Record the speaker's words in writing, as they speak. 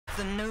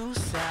the new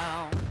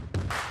sound,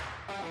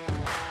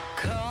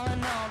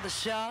 calling all the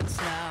shots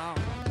now,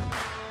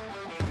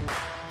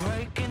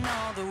 breaking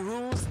all the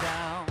rules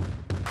down.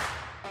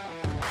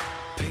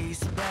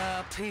 Piece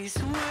by piece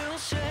we'll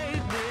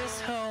shake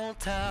this whole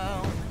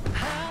town.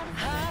 How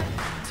high,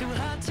 too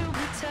hot to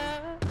be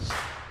touched.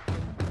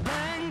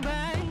 Bang,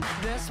 bang,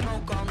 there's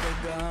smoke on the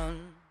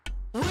gun.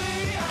 We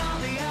are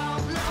the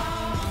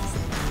outlaws.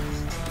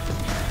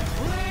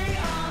 We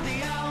are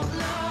the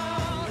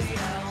outlaws. The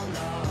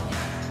outlaws.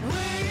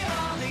 We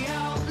are the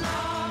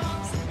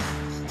outlaws.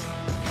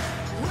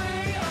 We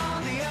are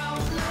the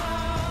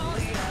outlaws.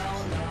 The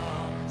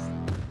outlaws.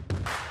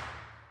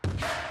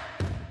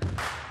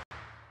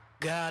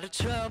 Got a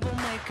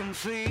troublemaking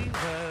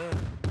fever,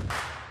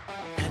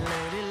 and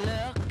Lady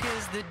Luck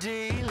is the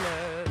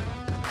dealer.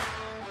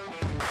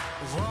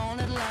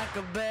 Wanted like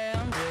a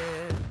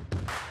bandit.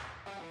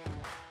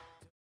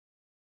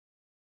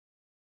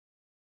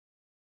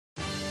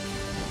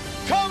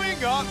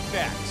 Coming up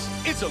next,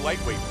 it's a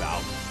lightweight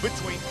bout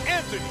between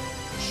Anthony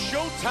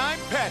Showtime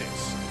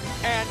Pettis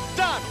and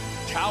Donald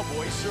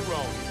Cowboy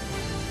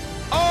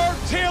Cerrone. Our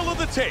tale of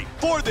the tape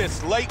for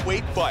this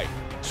lightweight fight.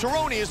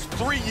 Cerrone is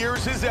 3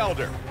 years his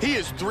elder. He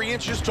is 3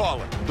 inches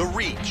taller. The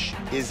reach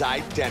is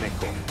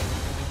identical.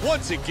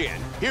 Once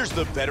again, here's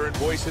the veteran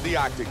voice of the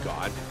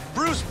Octagon,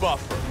 Bruce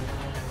Buffer.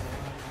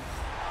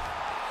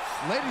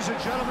 Ladies and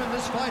gentlemen,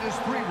 this fight is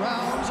 3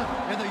 rounds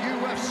in the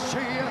UFC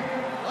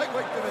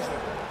lightweight division.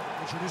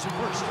 Introducing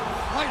first,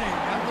 fighting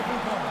out of the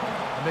blue corner,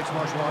 a mixed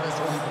martial artist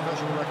holding a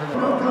professional record of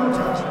no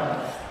contest.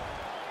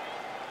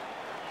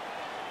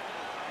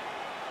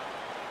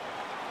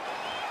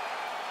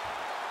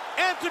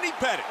 Anthony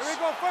Pettis. Here we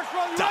go, first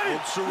round, you Donald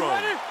ready?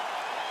 Cerrone. You ready?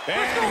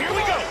 And here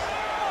we go.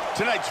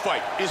 Tonight's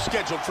fight is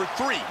scheduled for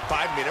 3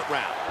 5-minute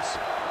rounds.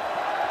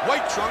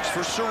 White trunks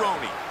for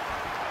Cerrone.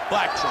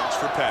 Black trunks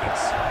for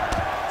Pettis.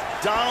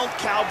 Donald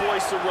Cowboy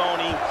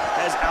Cerrone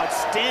has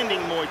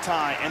outstanding Muay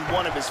Thai, and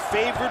one of his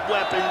favorite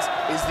weapons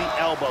is the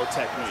elbow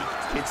technique.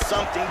 It's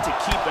something to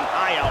keep an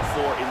eye out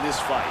for in this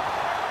fight.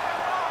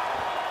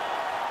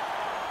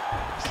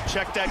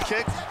 Check that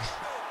kick.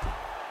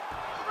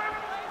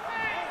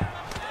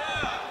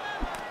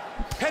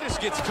 Pettis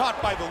gets caught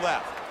by the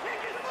left.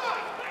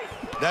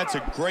 That's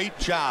a great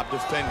job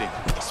defending.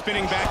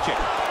 Spinning back kick.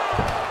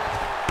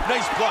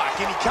 Nice block,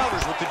 and he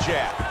counters with the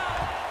jab.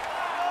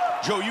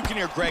 Joe, you can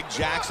hear Greg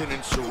Jackson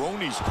in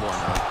Cerrone's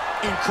corner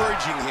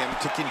encouraging him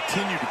to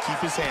continue to keep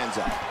his hands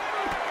up.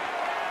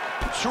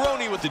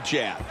 Cerrone with the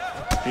jab.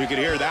 You can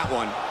hear that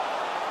one.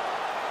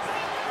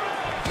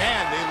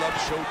 Man, they love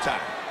Showtime,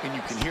 and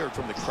you can hear it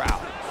from the crowd.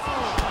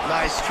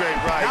 Nice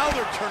straight right. Now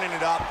they're turning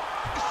it up.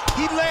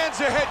 He lands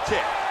a head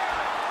kick.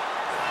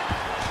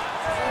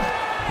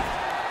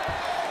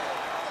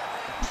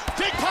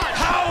 Big punch.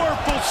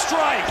 Powerful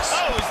strikes.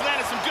 Oh, he's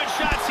landed some good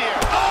shots here.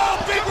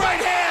 Oh, big right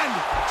hand.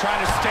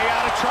 Trying to stay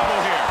out of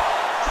trouble here.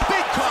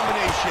 Big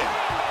combination.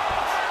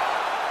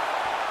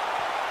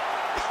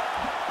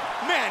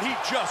 Man, he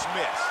just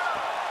missed.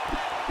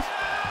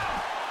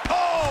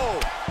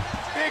 Oh,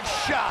 big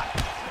shot.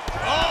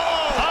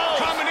 Oh,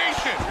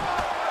 combination.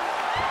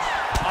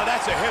 Oh,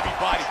 that's a heavy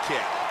body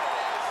kick.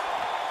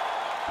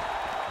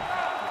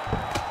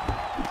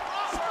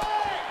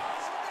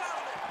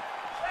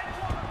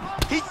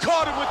 He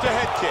caught him with the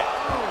head kick.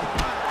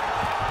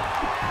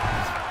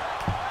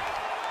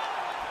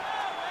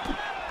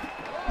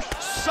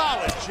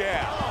 Solid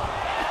jab.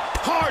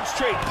 Hard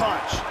straight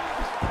punch.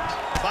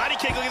 Body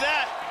kick, look at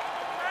that.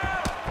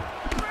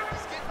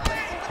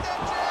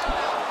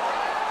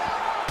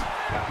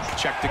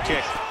 Check the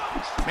kick.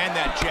 Man,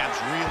 that jab's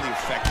really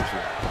effective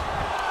here.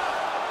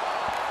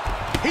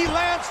 He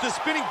lands the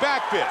spinning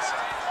back fist.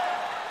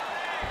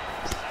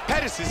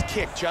 Pettis'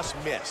 kick just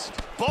missed.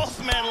 Both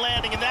men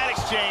landing in that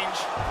exchange.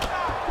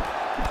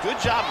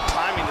 Good job of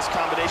timing this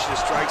combination of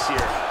strikes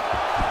here.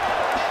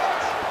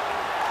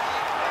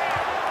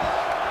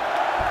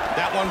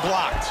 That one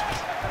blocked.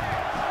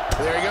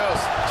 There he goes,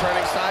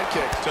 turning side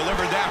kick.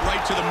 Delivered that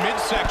right to the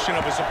midsection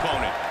of his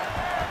opponent.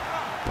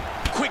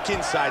 Quick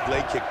inside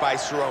leg kick by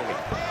Cerrone.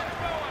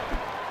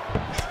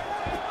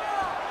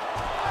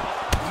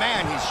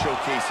 Man, he's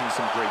showcasing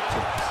some great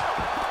kicks.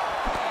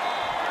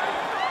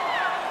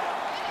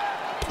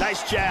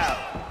 Nice jab.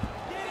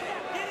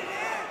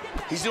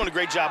 He's doing a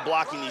great job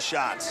blocking these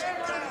shots.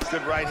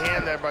 Good right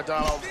hand there by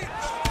Donald.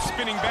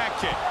 Spinning back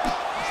kick.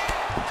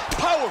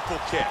 Powerful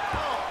kick.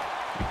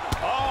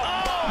 Oh,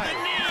 the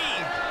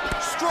knee.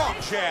 Strong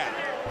jab.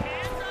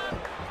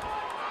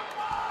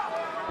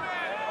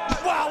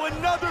 Wow,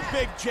 another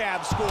big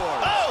jab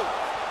scores. Oh,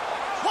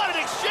 what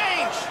an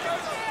exchange.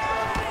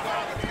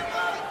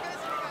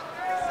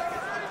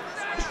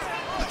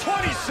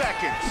 20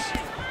 seconds.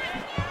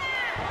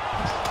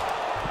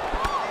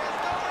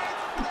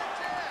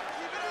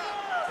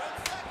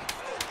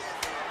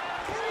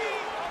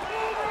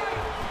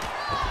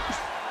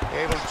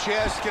 Able to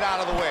just get out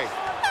of the way.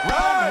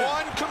 Round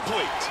 1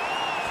 complete.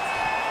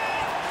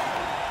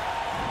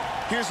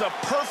 Here's a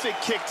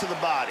perfect kick to the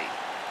body.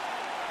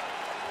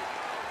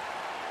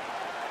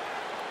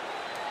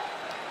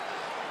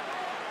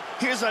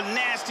 Here's a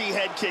nasty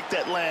head kick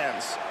that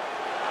lands.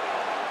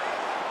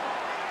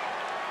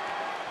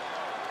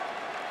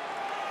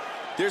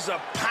 There's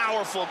a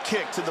powerful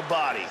kick to the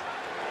body.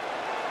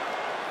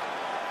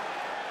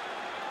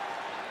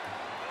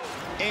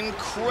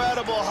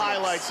 Incredible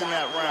highlights in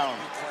that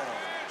round.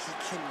 He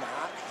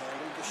cannot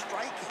handle your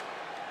striking.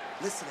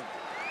 Listen to me.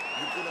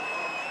 You're gonna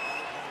learn that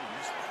right hand in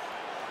this way.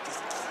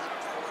 Just keep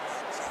throwing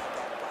that jab,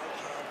 that right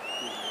hand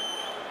forward.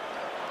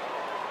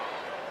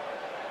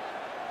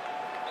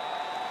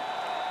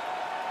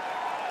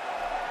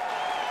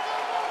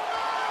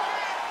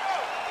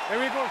 Here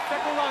we go,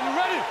 second round. You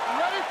ready?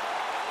 You ready?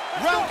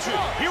 Round two,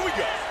 here we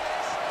go.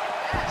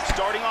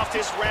 Starting off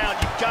this round,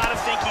 you gotta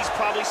think he's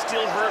probably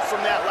still hurt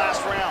from that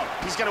last round.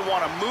 He's gonna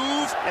wanna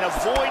move and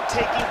avoid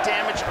taking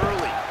damage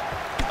early.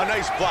 A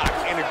nice block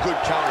and a good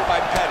counter by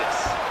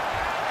Pettis.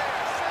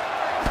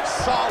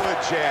 Solid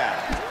jab.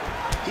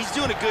 He's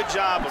doing a good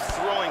job of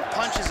throwing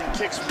punches and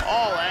kicks from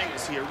all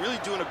angles here, really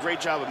doing a great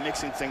job of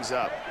mixing things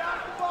up.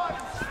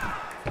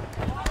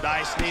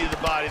 Nice knee to the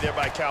body there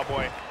by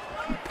Cowboy.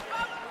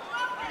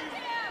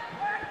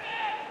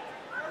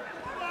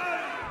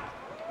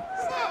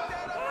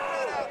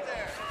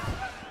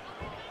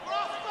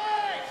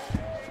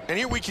 And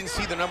here we can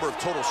see the number of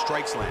total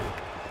strikes landed.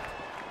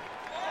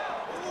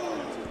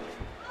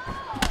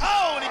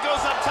 Oh, and he goes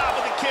up top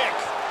with a kick.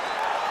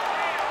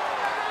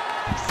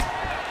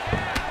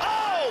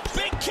 Oh,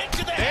 big kick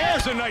to the head.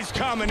 There's a nice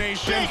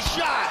combination. Big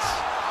shots.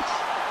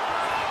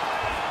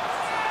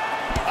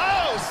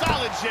 Oh,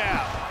 solid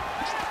jab.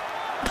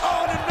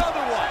 Oh, and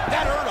another one.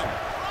 That hurt him.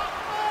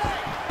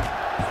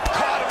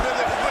 Caught him with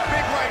a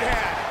big right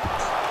hand.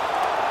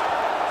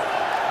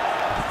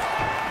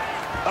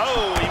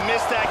 Oh, he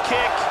missed that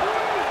kick.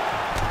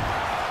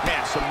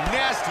 Man, some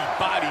nasty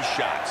body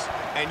shots.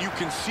 And you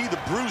can see the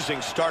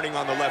bruising starting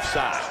on the left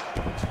side.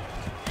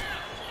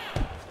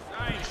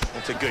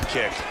 That's a good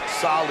kick.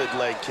 Solid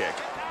leg kick.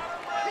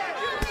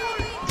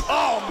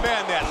 Oh,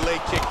 man, that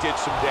leg kick did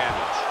some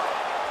damage.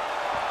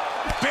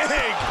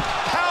 Big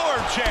power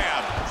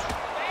jab.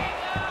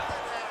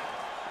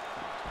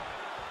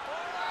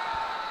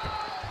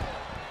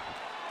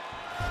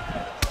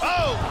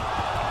 Oh!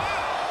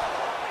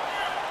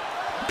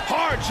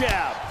 Hard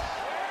jab.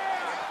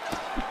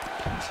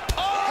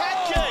 Oh! Head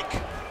kick.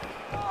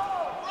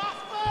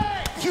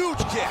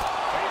 Huge kick.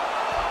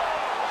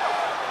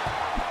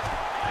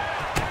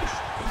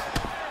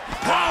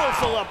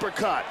 Powerful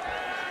uppercut.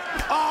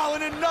 Oh,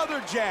 and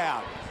another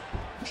jab.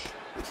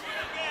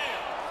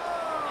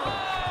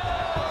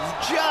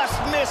 Just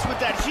missed with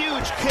that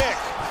huge kick.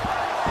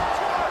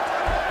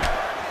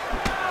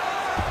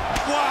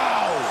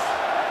 Wow.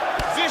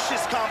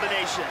 Vicious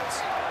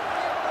combinations.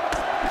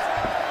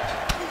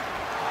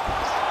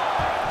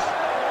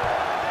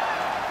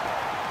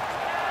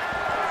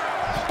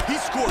 He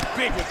scored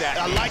big with that.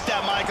 I like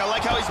that, Mike. I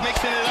like how he's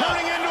mixing it up.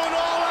 Turning into an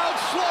all-out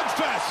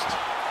slugfest.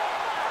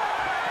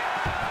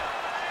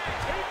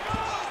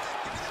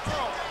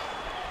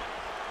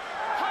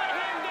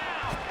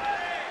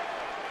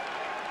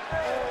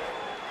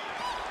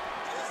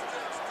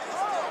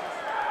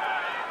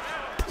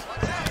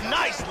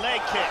 Nice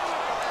leg kick.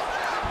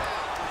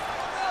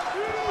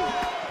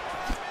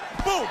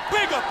 Boom,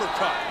 big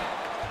uppercut.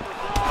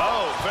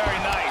 Oh, very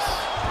nice.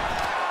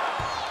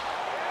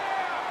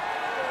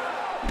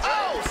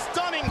 Oh,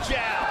 stunning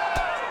jab.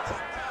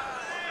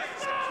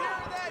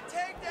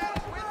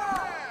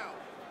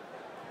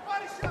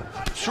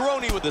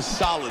 Cerrone with a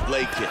solid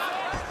leg kick.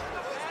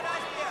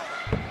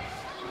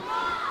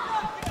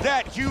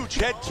 That huge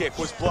head kick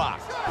was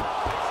blocked.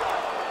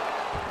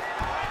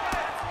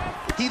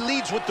 He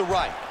leads with the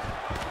right.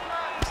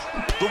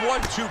 The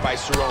 1-2 by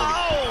Cerrone.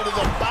 Oh, to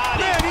the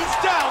body. Man, he's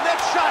down. That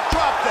shot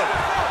dropped him.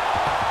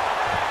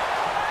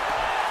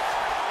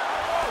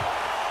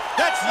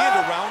 That's the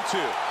end of round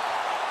two.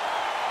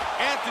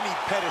 Anthony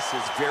Pettis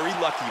is very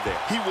lucky there.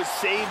 He was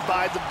saved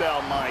by the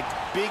bell, Mike.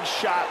 Big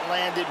shot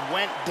landed,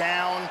 went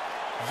down.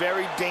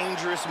 Very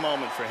dangerous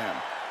moment for him.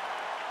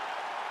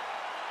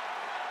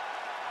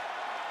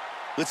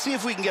 Let's see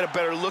if we can get a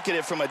better look at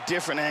it from a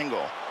different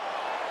angle.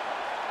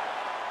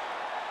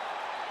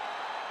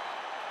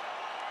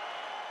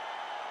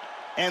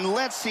 And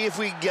let's see if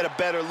we can get a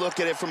better look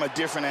at it from a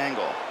different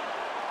angle.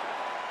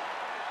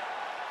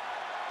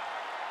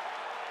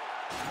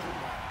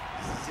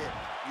 This is it.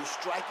 Your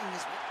striking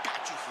is what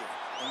got you here.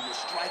 And your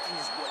striking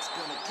is what's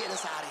gonna get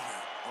us out of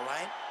here. All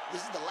right?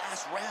 This is the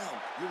last round.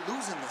 You're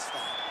losing this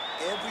fight.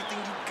 Everything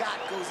you got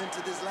goes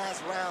into this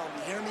last round.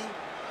 You hear me?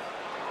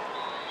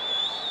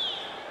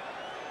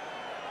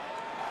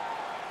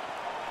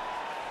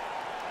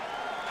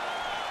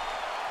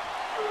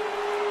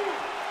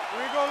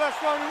 Here we go,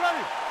 last round. You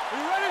ready? Are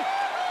you ready?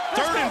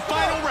 Third and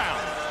final round.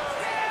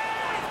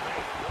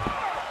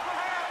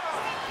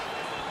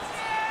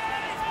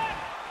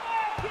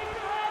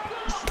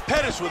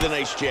 Pettis with a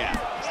nice jab.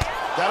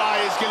 That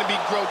eye is going to be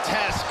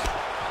grotesque.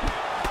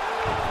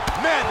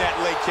 Man, that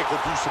leg kick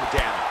will do some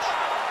damage.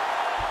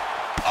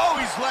 Oh,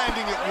 he's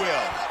landing at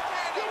will.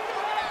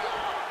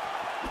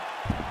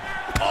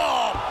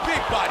 Oh,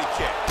 big body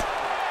kick.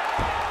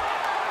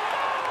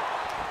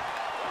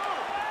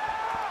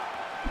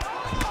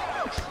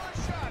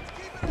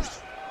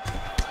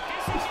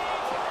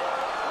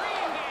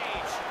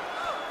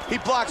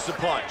 blocks the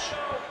punch.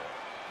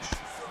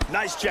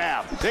 Nice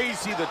jab. There you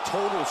see the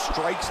total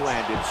strikes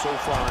landed so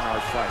far in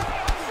our fight.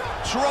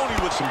 Cerrone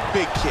with some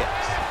big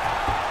kicks.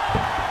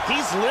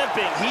 He's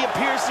limping. He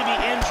appears to be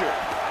injured.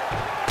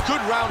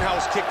 Good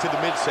roundhouse kick to the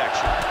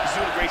midsection. He's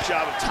doing a great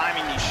job of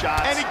timing these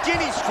shots. And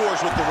again he scores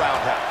with the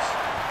roundhouse.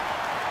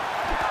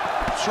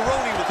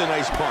 Cerrone with a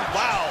nice punch.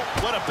 Wow,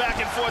 what a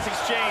back-and-forth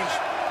exchange.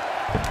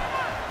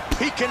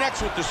 He connects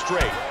with the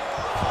straight.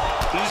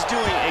 He's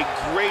doing a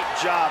great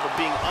job of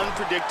being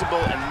unpredictable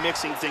and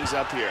mixing things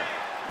up here.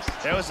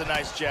 That was a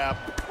nice jab.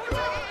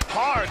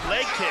 Hard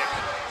leg kick.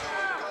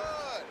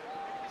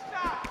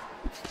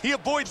 He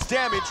avoids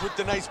damage with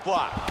the nice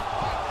block.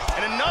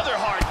 And another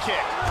hard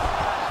kick.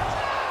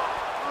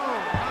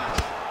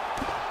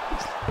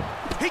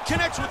 He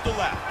connects with the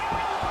left.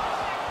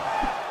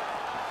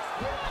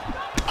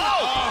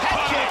 Oh,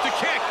 head kick. The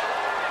kick.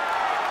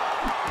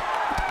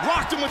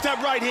 Rocked him with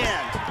that right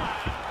hand.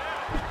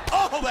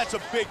 Oh, that's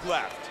a big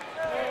left.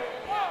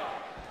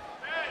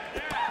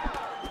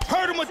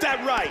 Hurt him with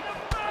that right.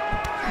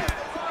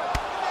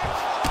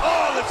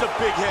 Oh, that's a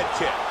big head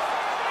kick.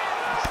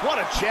 What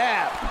a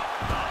jab.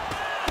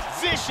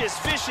 Vicious,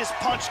 vicious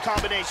punch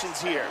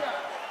combinations here.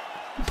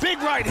 Big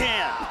right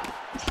hand.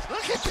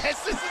 Look at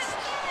this.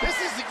 This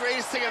is the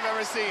greatest thing I've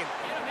ever seen.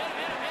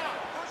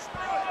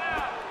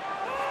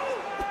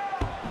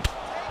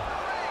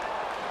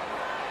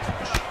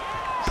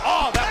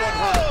 Oh, that one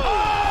hurt.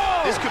 Oh!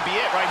 This could be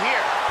it right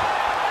here.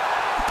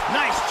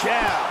 Nice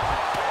jab.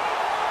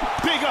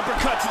 Big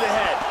uppercut to the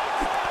head.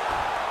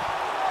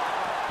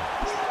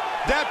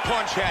 That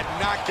punch had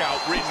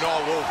knockout written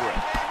all over it.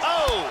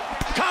 Oh!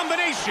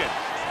 Combination.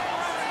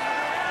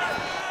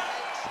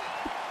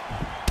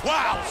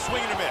 Wow,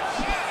 swing and a miss.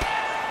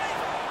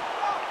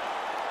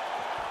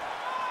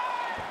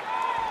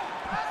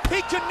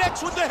 He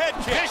connects with the head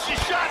kick.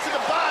 Vicious shot to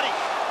the body.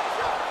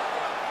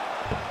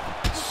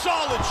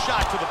 Solid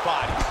shot to the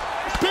body.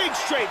 Big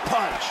straight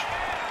punch.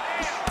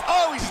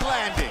 Oh, he's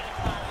landing.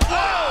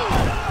 Whoa!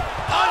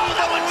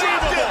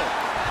 Unbelievable.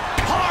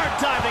 Hard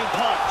diving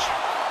punch.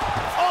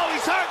 Oh,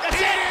 he's hurt. That's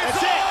it.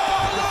 That's it.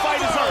 The fight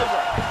is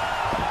over.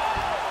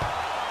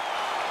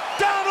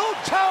 Donald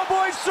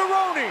Cowboy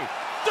Cerrone,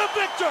 the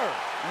victor.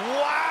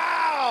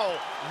 Wow!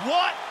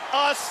 What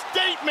a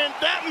statement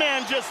that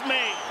man just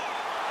made.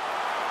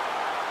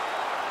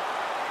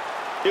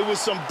 It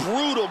was some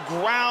brutal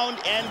ground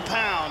and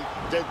pound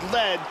that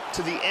led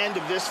to the end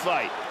of this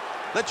fight.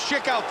 Let's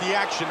check out the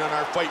action on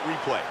our fight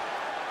replay.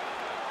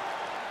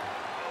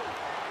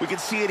 We can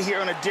see it here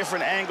on a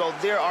different angle.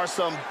 There are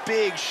some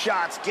big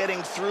shots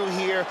getting through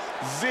here.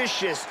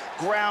 Vicious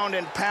ground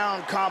and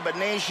pound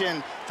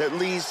combination that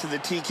leads to the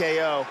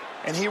TKO.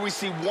 And here we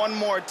see one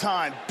more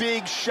time.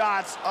 Big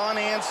shots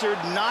unanswered,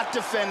 not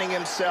defending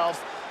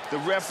himself. The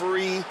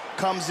referee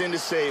comes in to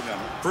save him.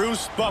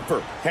 Bruce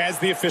Buffer has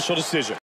the official decision.